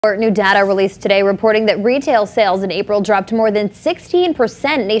New data released today reporting that retail sales in April dropped more than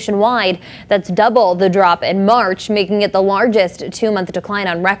 16% nationwide. That's double the drop in March, making it the largest two-month decline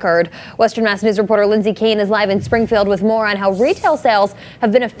on record. Western Mass News reporter Lindsay Kane is live in Springfield with more on how retail sales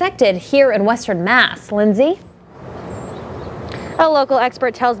have been affected here in Western Mass. Lindsay? A local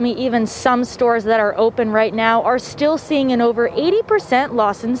expert tells me even some stores that are open right now are still seeing an over 80%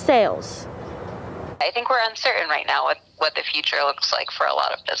 loss in sales. I think we're uncertain right now with what the future looks like for a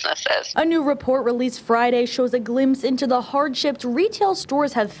lot of businesses. A new report released Friday shows a glimpse into the hardships retail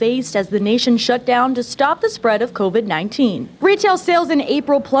stores have faced as the nation shut down to stop the spread of COVID-19. Retail sales in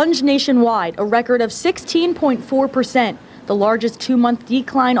April plunged nationwide, a record of 16.4%, the largest two-month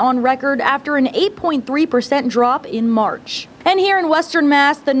decline on record after an 8.3% drop in March. And here in Western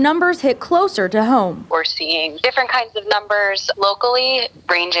Mass, the numbers hit closer to home. We're seeing different kinds of numbers locally,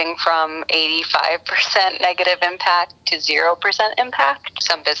 ranging from 85% negative impact to 0% impact.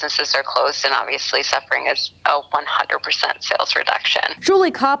 Some businesses are closed and obviously suffering as a 100% sales reduction. Julie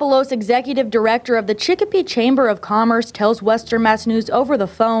Kopelos, executive director of the Chicopee Chamber of Commerce, tells Western Mass News over the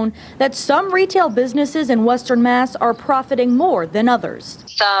phone that some retail businesses in Western Mass are profiting more than others.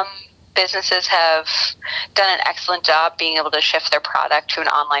 Some businesses have done an excellent job being able to shift their product to an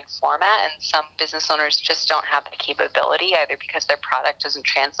online format, and some business owners just don't have the capability, either because their product doesn't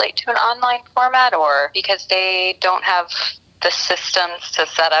translate to an online format or because they don't have the systems to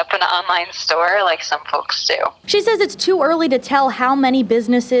set up an online store like some folks do. She says it's too early to tell how many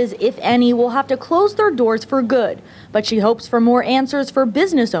businesses, if any, will have to close their doors for good, but she hopes for more answers for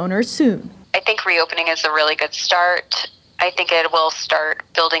business owners soon. I think reopening is a really good start. I think it will start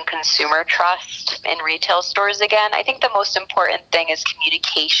building consumer trust in retail stores again. I think the most important thing is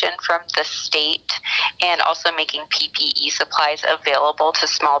communication from the state and also making PPE supplies available to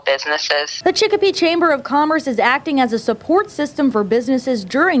small businesses. The Chicopee Chamber of Commerce is acting as a support system for businesses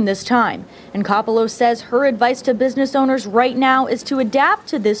during this time. And Kopelos says her advice to business owners right now is to adapt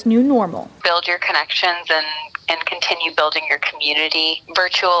to this new normal. Build your connections and continue building your community.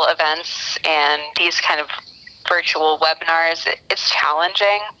 Virtual events and these kind of virtual webinars, it's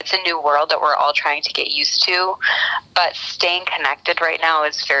challenging. It's a new world that we're all trying to get used to, but staying connected right now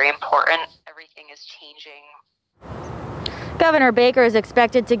is very important. Everything is changing. Governor Baker is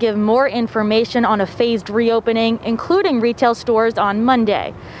expected to give more information on a phased reopening, including retail stores, on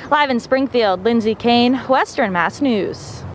Monday. Live in Springfield, Lindsay Kane, Western Mass News.